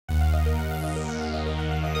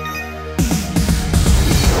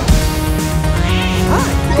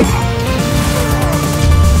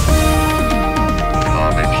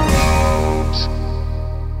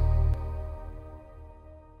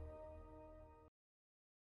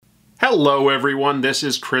Hello everyone, this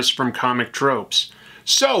is Chris from Comic Tropes.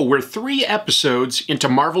 So, we're 3 episodes into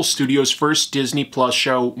Marvel Studios' first Disney Plus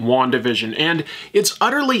show, WandaVision, and it's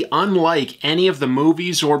utterly unlike any of the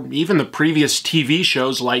movies or even the previous TV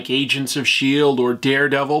shows like Agents of S.H.I.E.L.D. or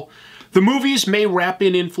Daredevil. The movies may wrap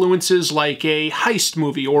in influences like a heist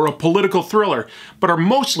movie or a political thriller, but are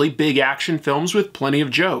mostly big action films with plenty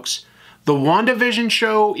of jokes. The WandaVision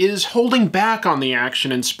show is holding back on the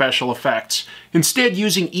action and special effects, instead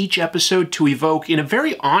using each episode to evoke, in a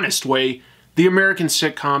very honest way, the American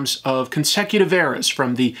sitcoms of consecutive eras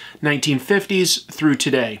from the 1950s through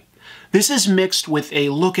today. This is mixed with a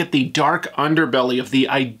look at the dark underbelly of the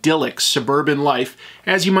idyllic suburban life,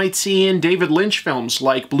 as you might see in David Lynch films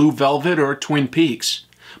like Blue Velvet or Twin Peaks.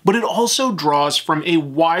 But it also draws from a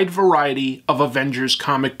wide variety of Avengers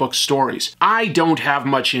comic book stories. I don't have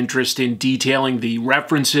much interest in detailing the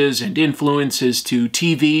references and influences to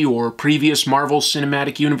TV or previous Marvel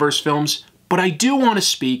Cinematic Universe films, but I do want to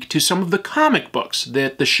speak to some of the comic books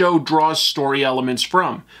that the show draws story elements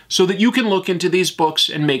from, so that you can look into these books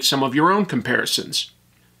and make some of your own comparisons.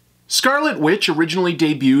 Scarlet Witch originally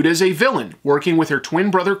debuted as a villain, working with her twin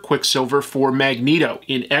brother Quicksilver for Magneto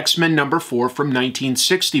in X-Men #4 from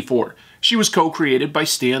 1964. She was co-created by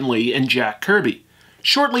Stan Lee and Jack Kirby.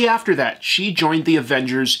 Shortly after that, she joined the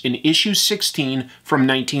Avengers in issue 16 from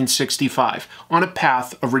 1965, on a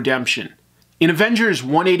path of redemption. In Avengers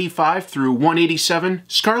 185 through 187,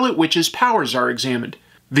 Scarlet Witch's powers are examined.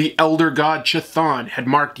 The elder god Chthon had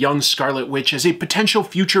marked young Scarlet Witch as a potential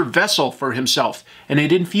future vessel for himself, and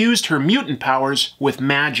had infused her mutant powers with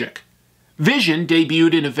magic. Vision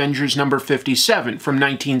debuted in Avengers #57 from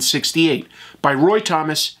 1968 by Roy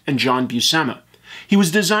Thomas and John Buscema. He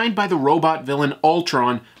was designed by the robot villain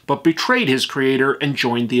Ultron, but betrayed his creator and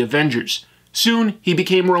joined the Avengers. Soon, he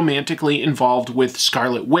became romantically involved with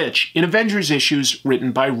Scarlet Witch in Avengers issues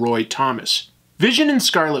written by Roy Thomas. Vision and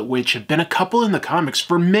Scarlet Witch have been a couple in the comics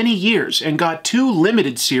for many years and got 2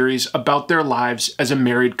 limited series about their lives as a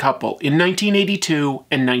married couple in 1982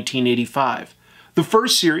 and 1985. The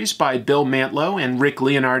first series, by Bill Mantlo and Rick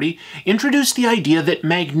Leonardi, introduced the idea that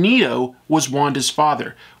Magneto was Wanda's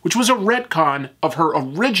father, which was a retcon of her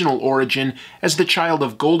original origin as the child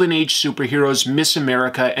of Golden Age superheroes Miss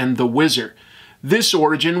America and the Wizard. This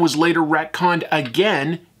origin was later retconned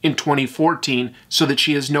again in 2014, so that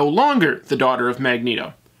she is no longer the daughter of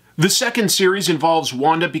Magneto. The second series involves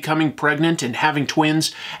Wanda becoming pregnant and having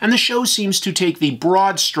twins, and the show seems to take the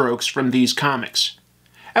broad strokes from these comics.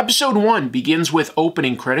 Episode 1 begins with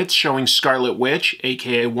opening credits showing Scarlet Witch,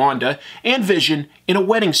 aka Wanda, and Vision in a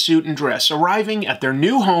wedding suit and dress arriving at their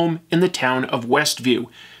new home in the town of Westview.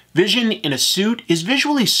 Vision in a suit is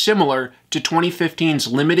visually similar to 2015's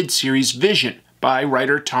limited series Vision, by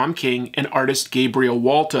writer Tom King and artist Gabriel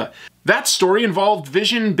Walta. That story involved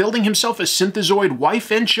Vision building himself a synthezoid wife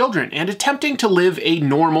and children, and attempting to live a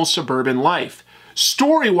normal suburban life.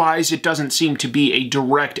 Story-wise, it doesn't seem to be a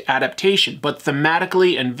direct adaptation, but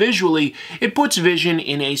thematically and visually, it puts Vision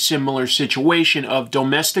in a similar situation of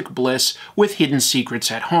domestic bliss with hidden secrets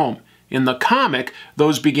at home. In the comic,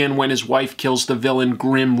 those begin when his wife kills the villain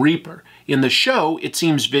Grim Reaper. In the show, it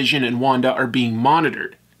seems Vision and Wanda are being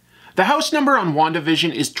monitored. The house number on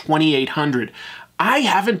WandaVision is 2800. I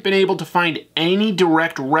haven't been able to find any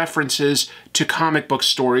direct references to comic book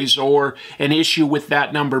stories or an issue with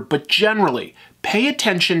that number, but generally, pay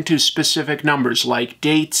attention to specific numbers like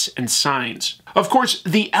dates and signs. Of course,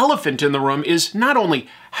 the elephant in the room is not only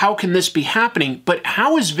how can this be happening, but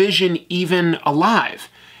how is Vision even alive?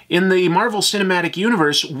 In the Marvel Cinematic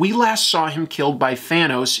Universe, we last saw him killed by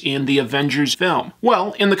Thanos in the Avengers film.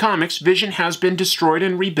 Well, in the comics, Vision has been destroyed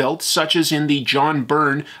and rebuilt, such as in the John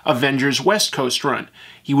Byrne Avengers West Coast run.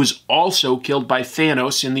 He was also killed by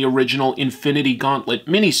Thanos in the original Infinity Gauntlet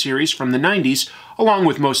miniseries from the 90s, along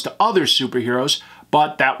with most other superheroes,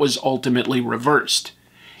 but that was ultimately reversed.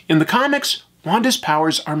 In the comics, Wanda's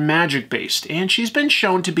powers are magic-based, and she's been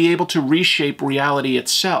shown to be able to reshape reality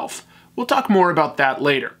itself. We'll talk more about that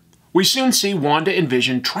later. We soon see Wanda and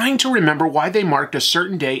Vision trying to remember why they marked a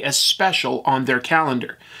certain day as special on their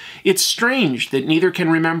calendar. It's strange that neither can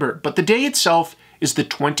remember, but the day itself is the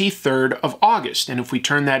 23rd of August, and if we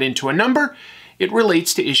turn that into a number, it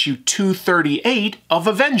relates to issue 238 of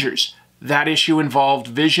Avengers. That issue involved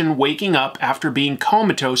Vision waking up after being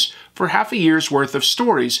comatose for half a year's worth of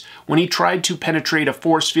stories when he tried to penetrate a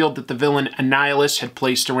force field that the villain Annihilus had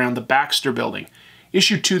placed around the Baxter Building.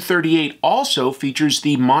 Issue 238 also features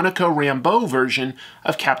the Monica Rambeau version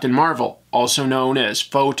of Captain Marvel, also known as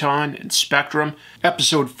Photon and Spectrum.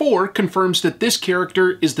 Episode 4 confirms that this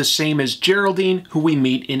character is the same as Geraldine, who we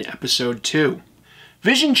meet in Episode 2.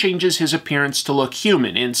 Vision changes his appearance to look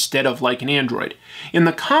human instead of like an android. In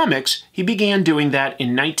the comics, he began doing that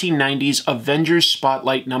in 1990's Avengers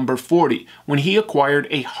Spotlight number 40, when he acquired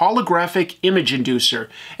a holographic image inducer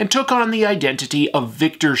and took on the identity of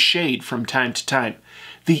Victor Shade from time to time.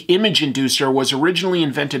 The image inducer was originally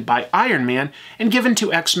invented by Iron Man and given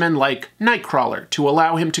to X-Men like Nightcrawler to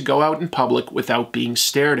allow him to go out in public without being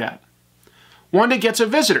stared at. Wanda gets a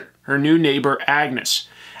visitor, her new neighbor Agnes.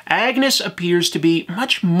 Agnes appears to be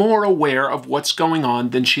much more aware of what's going on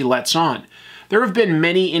than she lets on. There have been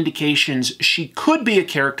many indications she could be a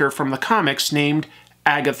character from the comics named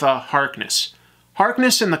Agatha Harkness.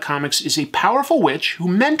 Harkness in the comics is a powerful witch who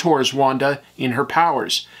mentors Wanda in her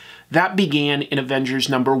powers. That began in Avengers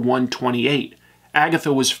number 128.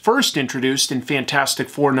 Agatha was first introduced in Fantastic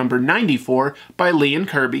Four number 94 by Lee and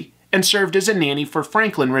Kirby and served as a nanny for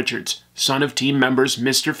Franklin Richards, son of team members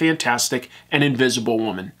Mr. Fantastic and Invisible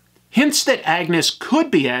Woman. Hints that Agnes could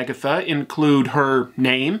be Agatha include her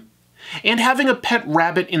name, and having a pet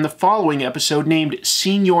rabbit in the following episode named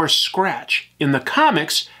Senior Scratch. In the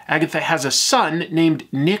comics, Agatha has a son named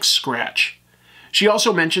Nick Scratch. She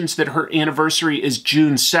also mentions that her anniversary is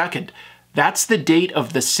June 2nd. That's the date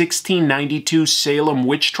of the 1692 Salem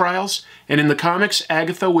witch trials, and in the comics,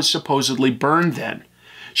 Agatha was supposedly burned then.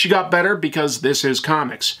 She got better because this is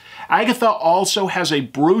comics. Agatha also has a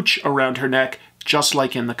brooch around her neck, just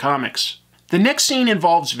like in the comics. The next scene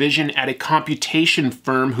involves Vision at a computation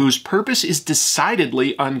firm whose purpose is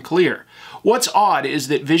decidedly unclear. What's odd is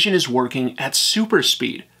that Vision is working at super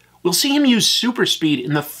speed. We'll see him use super speed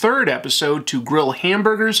in the third episode to grill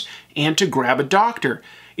hamburgers and to grab a doctor.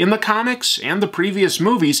 In the comics and the previous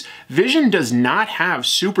movies, Vision does not have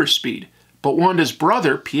super speed, but Wanda's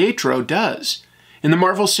brother, Pietro, does. In the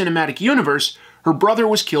Marvel Cinematic Universe, her brother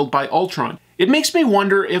was killed by Ultron. It makes me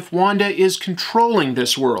wonder if Wanda is controlling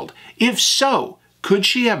this world. If so, could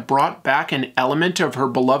she have brought back an element of her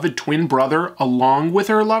beloved twin brother along with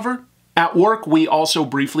her lover? At work, we also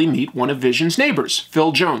briefly meet one of Vision's neighbors,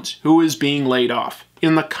 Phil Jones, who is being laid off.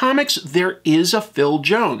 In the comics, there is a Phil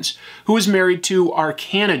Jones, who is married to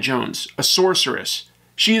Arcana Jones, a sorceress.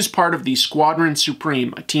 She is part of the Squadron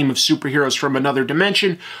Supreme, a team of superheroes from another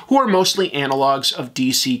dimension who are mostly analogs of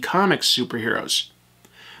DC Comics superheroes.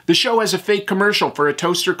 The show has a fake commercial for a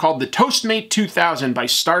toaster called the Toastmate 2000 by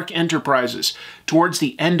Stark Enterprises. Towards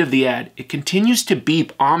the end of the ad, it continues to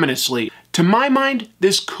beep ominously. To my mind,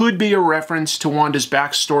 this could be a reference to Wanda's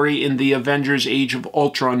backstory in the Avengers Age of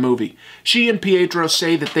Ultron movie. She and Pietro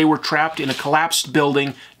say that they were trapped in a collapsed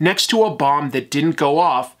building next to a bomb that didn't go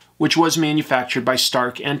off, which was manufactured by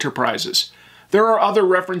Stark Enterprises. There are other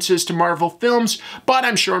references to Marvel films, but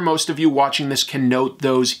I'm sure most of you watching this can note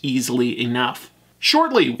those easily enough.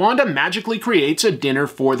 Shortly, Wanda magically creates a dinner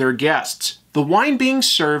for their guests. The wine being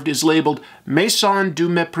served is labeled Maison du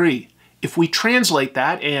Mépris. If we translate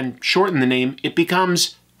that and shorten the name, it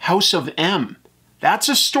becomes House of M. That's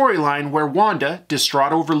a storyline where Wanda,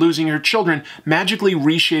 distraught over losing her children, magically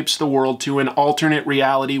reshapes the world to an alternate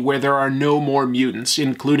reality where there are no more mutants,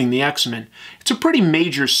 including the X-Men. It's a pretty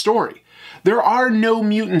major story. There are no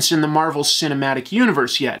mutants in the Marvel Cinematic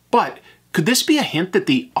Universe yet, but could this be a hint that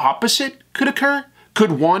the opposite could occur?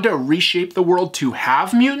 Could Wanda reshape the world to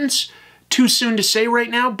have mutants? Too soon to say right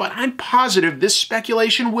now, but I'm positive this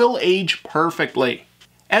speculation will age perfectly.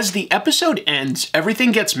 As the episode ends,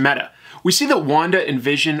 everything gets meta. We see that Wanda and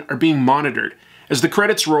Vision are being monitored. As the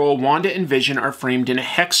credits roll, Wanda and Vision are framed in a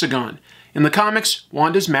hexagon. In the comics,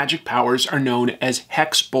 Wanda's magic powers are known as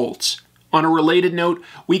hex bolts. On a related note,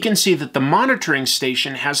 we can see that the monitoring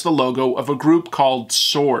station has the logo of a group called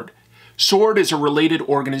SWORD. SWORD is a related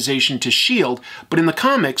organization to S.H.I.E.L.D., but in the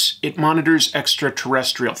comics, it monitors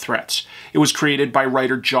extraterrestrial threats. It was created by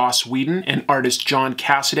writer Joss Whedon and artist John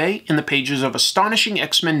Cassaday in the pages of Astonishing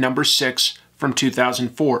X-Men number 6 from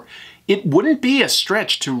 2004. It wouldn't be a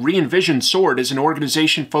stretch to re-envision SWORD as an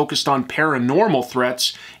organization focused on paranormal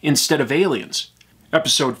threats instead of aliens.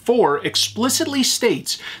 Episode 4 explicitly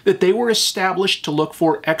states that they were established to look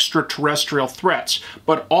for extraterrestrial threats,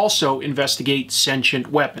 but also investigate sentient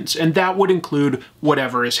weapons, and that would include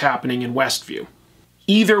whatever is happening in Westview.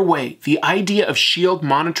 Either way, the idea of S.H.I.E.L.D.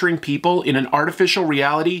 monitoring people in an artificial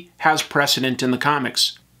reality has precedent in the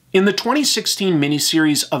comics. In the 2016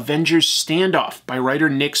 miniseries Avengers Standoff by writer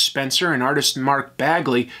Nick Spencer and artist Mark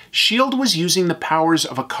Bagley, S.H.I.E.L.D. was using the powers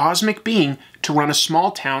of a cosmic being to run a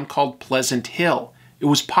small town called Pleasant Hill. It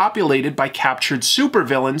was populated by captured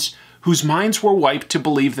supervillains whose minds were wiped to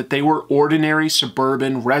believe that they were ordinary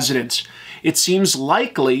suburban residents. It seems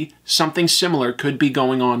likely something similar could be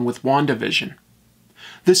going on with WandaVision.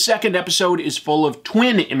 The second episode is full of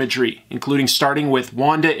twin imagery, including starting with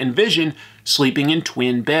Wanda and Vision sleeping in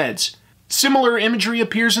twin beds. Similar imagery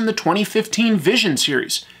appears in the 2015 Vision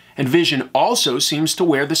series, and Vision also seems to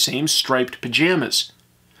wear the same striped pajamas.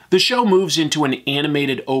 The show moves into an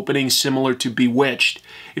animated opening similar to Bewitched.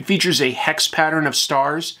 It features a hex pattern of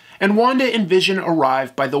stars, and Wanda and Vision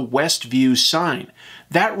arrive by the Westview sign.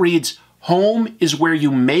 That reads, "Home is where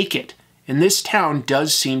you make it," and this town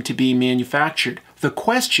does seem to be manufactured. The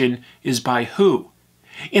question is by who?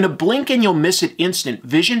 In a blink and you'll miss it instant,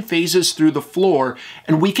 Vision phases through the floor,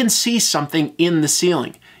 and we can see something in the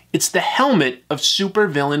ceiling. It's the helmet of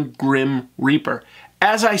supervillain Grim Reaper.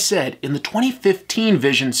 As I said, in the 2015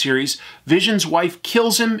 Vision series, Vision's wife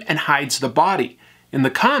kills him and hides the body. In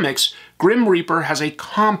the comics, Grim Reaper has a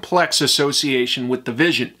complex association with the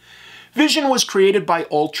Vision. Vision was created by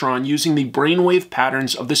Ultron using the brainwave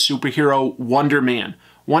patterns of the superhero Wonder Man.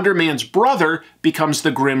 Wonder Man's brother becomes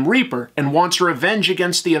the Grim Reaper and wants revenge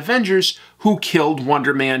against the Avengers who killed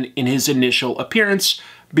Wonder Man in his initial appearance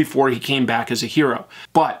before he came back as a hero.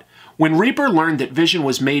 But when Reaper learned that Vision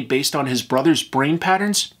was made based on his brother's brain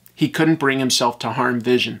patterns, he couldn't bring himself to harm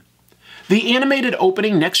Vision. The animated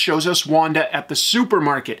opening next shows us Wanda at the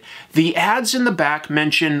supermarket. The ads in the back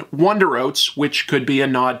mention Wonder Oats, which could be a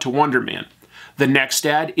nod to Wonder Man. The next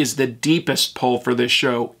ad is the deepest pull for this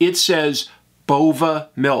show. It says, Bova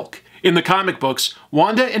milk. In the comic books,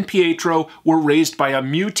 Wanda and Pietro were raised by a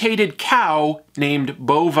mutated cow named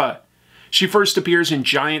Bova. She first appears in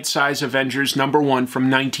Giant Size Avengers #1 from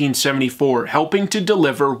 1974, helping to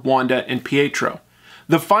deliver Wanda and Pietro.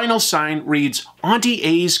 The final sign reads, Auntie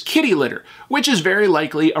A's Kitty Litter, which is very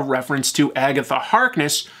likely a reference to Agatha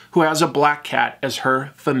Harkness, who has a black cat as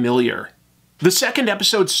her familiar. The second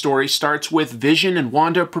episode's story starts with Vision and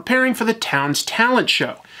Wanda preparing for the town's talent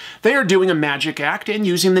show. They are doing a magic act and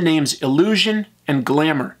using the names Illusion and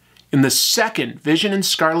Glamour. In the second Vision and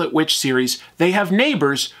Scarlet Witch series, they have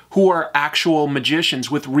neighbors who are actual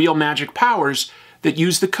magicians with real magic powers that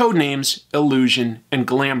use the codenames Illusion and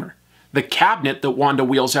Glamour. The cabinet that Wanda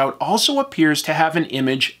wheels out also appears to have an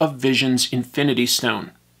image of Vision's Infinity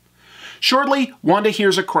Stone. Shortly, Wanda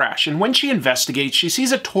hears a crash, and when she investigates, she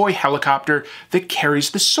sees a toy helicopter that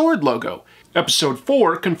carries the SWORD logo. Episode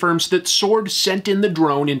 4 confirms that SWORD sent in the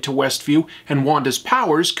drone into Westview, and Wanda's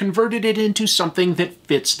powers converted it into something that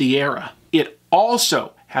fits the era. It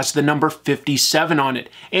also has the number 57 on it,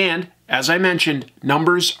 and, as I mentioned,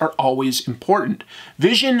 numbers are always important.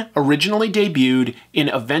 Vision originally debuted in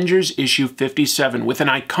Avengers issue 57 with an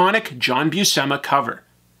iconic John Buscema cover.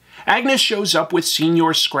 Agnes shows up with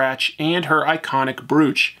Senior Scratch and her iconic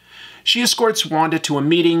brooch. She escorts Wanda to a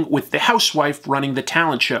meeting with the housewife running the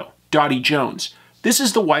talent show, Dottie Jones. This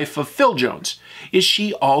is the wife of Phil Jones. Is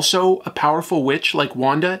she also a powerful witch like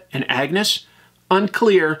Wanda and Agnes?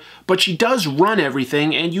 Unclear, but she does run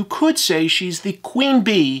everything, and you could say she's the queen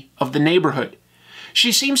bee of the neighborhood.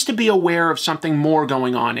 She seems to be aware of something more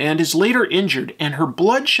going on and is later injured, and her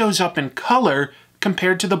blood shows up in color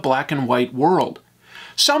compared to the black and white world.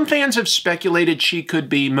 Some fans have speculated she could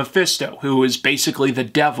be Mephisto, who is basically the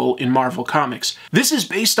devil in Marvel Comics. This is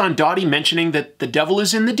based on Dottie mentioning that the devil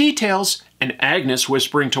is in the details, and Agnes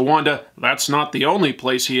whispering to Wanda, that's not the only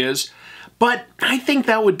place he is. But I think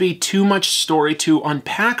that would be too much story to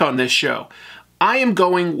unpack on this show. I am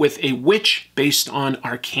going with a witch based on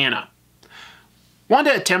Arcana.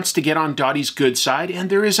 Wanda attempts to get on Dottie's good side, and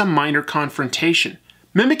there is a minor confrontation.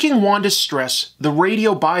 Mimicking Wanda's stress, the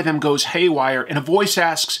radio by them goes haywire, and a voice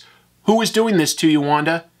asks, "Who is doing this to you,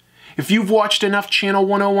 Wanda?" If you've watched enough Channel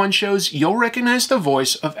 101 shows, you'll recognize the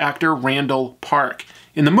voice of actor Randall Park.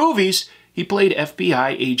 In the movies, he played FBI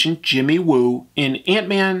agent Jimmy Woo in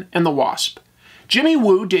Ant-Man and the Wasp. Jimmy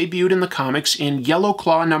Woo debuted in the comics in Yellow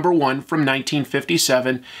Claw #1 from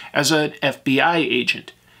 1957 as an FBI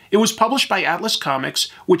agent. It was published by Atlas Comics,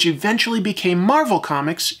 which eventually became Marvel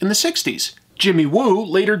Comics in the 60s. Jimmy Woo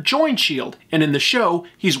later joined S.H.I.E.L.D., and in the show,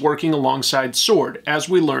 he's working alongside SWORD, as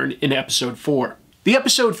we learned in Episode 4. The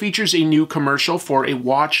episode features a new commercial for a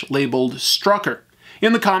watch labeled Strucker.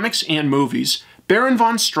 In the comics and movies, Baron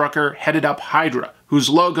von Strucker headed up Hydra, whose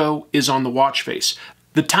logo is on the watch face.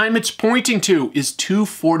 The time it's pointing to is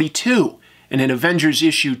 242, and in Avengers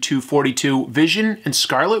issue 242, Vision and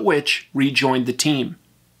Scarlet Witch rejoined the team.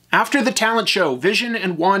 After the talent show, Vision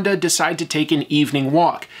and Wanda decide to take an evening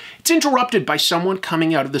walk. It's interrupted by someone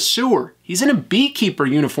coming out of the sewer. He's in a beekeeper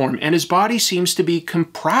uniform, and his body seems to be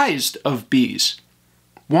comprised of bees.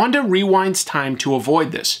 Wanda rewinds time to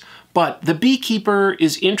avoid this, but the beekeeper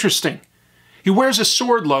is interesting. He wears a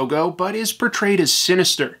SWORD logo, but is portrayed as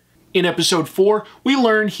sinister. In episode 4, we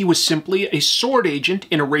learn he was simply a sword agent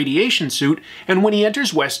in a radiation suit, and when he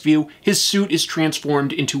enters Westview, his suit is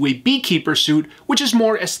transformed into a beekeeper suit, which is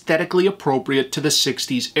more aesthetically appropriate to the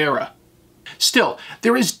 60s era. Still,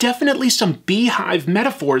 there is definitely some beehive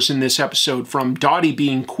metaphors in this episode, from Dottie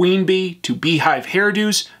being queen bee, to beehive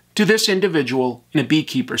hairdos, to this individual in a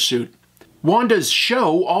beekeeper suit. Wanda's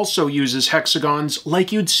show also uses hexagons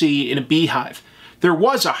like you'd see in a beehive. There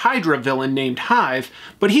was a Hydra villain named Hive,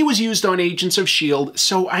 but he was used on Agents of S.H.I.E.L.D.,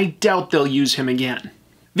 so I doubt they'll use him again.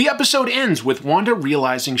 The episode ends with Wanda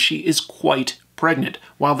realizing she is quite pregnant.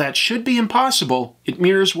 While that should be impossible, it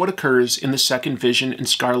mirrors what occurs in the second Vision and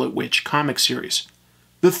Scarlet Witch comic series.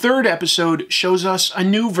 The third episode shows us a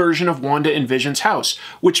new version of Wanda and Vision's house,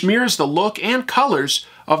 which mirrors the look and colors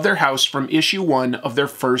of their house from issue 1 of their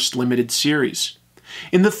first limited series.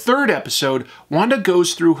 In the third episode, Wanda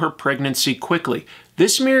goes through her pregnancy quickly.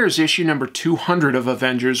 This mirrors issue number 200 of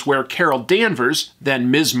Avengers, where Carol Danvers, then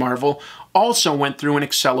Ms. Marvel, also went through an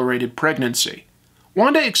accelerated pregnancy.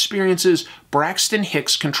 Wanda experiences Braxton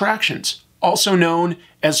Hicks contractions, also known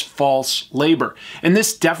as false labor, and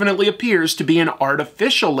this definitely appears to be an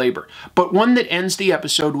artificial labor, but one that ends the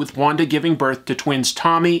episode with Wanda giving birth to twins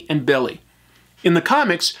Tommy and Billy. In the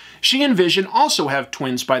comics, she and Vision also have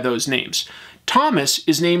twins by those names. Thomas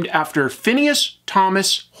is named after Phineas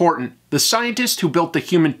Thomas Horton, the scientist who built the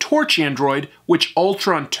Human Torch android, which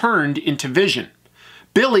Ultron turned into Vision.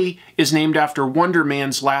 Billy is named after Wonder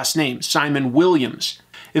Man's last name, Simon Williams.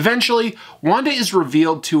 Eventually, Wanda is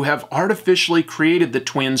revealed to have artificially created the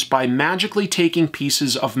twins by magically taking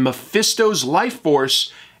pieces of Mephisto's life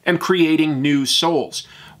force and creating new souls.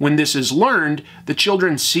 When this is learned, the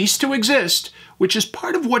children cease to exist, which is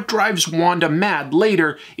part of what drives Wanda mad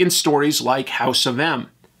later in stories like House of M.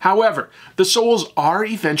 However, the souls are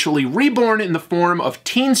eventually reborn in the form of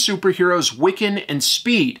teen superheroes Wiccan and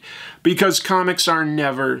Speed, because comics are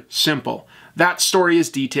never simple. That story is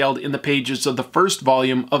detailed in the pages of the first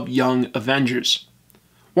volume of Young Avengers.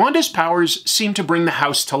 Wanda's powers seem to bring the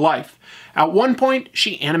house to life. At one point,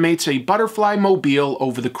 she animates a butterfly mobile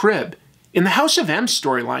over the crib. In the House of M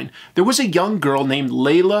storyline, there was a young girl named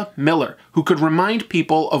Layla Miller who could remind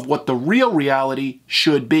people of what the real reality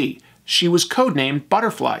should be. She was codenamed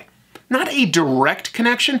Butterfly. Not a direct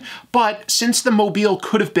connection, but since the mobile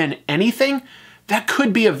could have been anything, that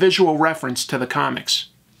could be a visual reference to the comics.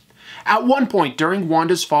 At one point during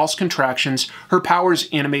Wanda's false contractions, her powers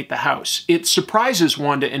animate the house. It surprises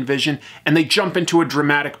Wanda and Vision, and they jump into a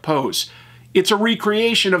dramatic pose. It's a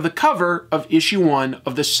recreation of the cover of issue 1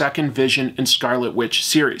 of the second Vision and Scarlet Witch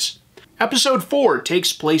series. Episode 4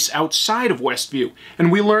 takes place outside of Westview,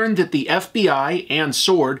 and we learn that the FBI and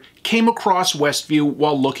SWORD came across Westview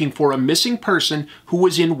while looking for a missing person who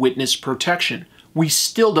was in witness protection. We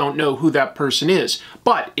still don't know who that person is,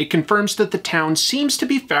 but it confirms that the town seems to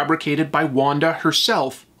be fabricated by Wanda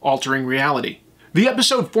herself, altering reality. The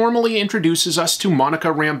episode formally introduces us to Monica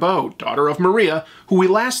Rambeau, daughter of Maria, who we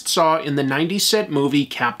last saw in the 90s set movie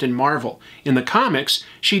Captain Marvel. In the comics,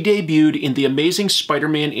 she debuted in The Amazing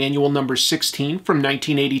Spider-Man Annual number 16 from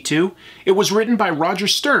 1982. It was written by Roger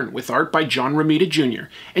Stern with art by John Romita Jr.,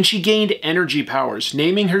 and she gained energy powers,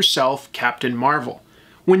 naming herself Captain Marvel.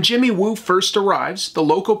 When Jimmy Woo first arrives, the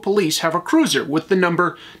local police have a cruiser with the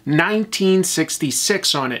number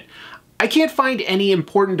 1966 on it. I can't find any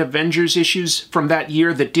important Avengers issues from that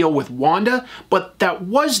year that deal with Wanda, but that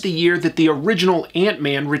was the year that the original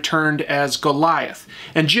Ant-Man returned as Goliath,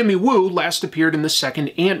 and Jimmy Woo last appeared in the second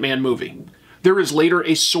Ant-Man movie. There is later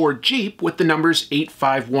a SWORD Jeep with the numbers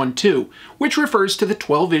 8512, which refers to the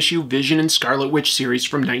 12-issue Vision and Scarlet Witch series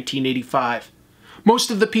from 1985.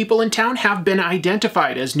 Most of the people in town have been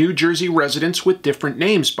identified as New Jersey residents with different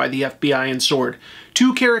names by the FBI and SWORD.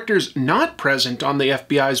 Two characters not present on the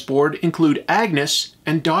FBI's board include Agnes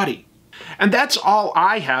and Dottie. And that's all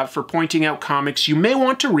I have for pointing out comics you may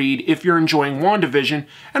want to read if you're enjoying WandaVision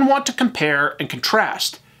and want to compare and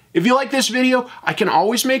contrast. If you like this video, I can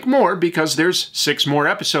always make more because there's 6 more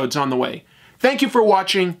episodes on the way. Thank you for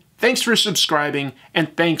watching, thanks for subscribing,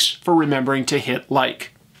 and thanks for remembering to hit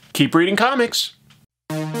like. Keep reading comics!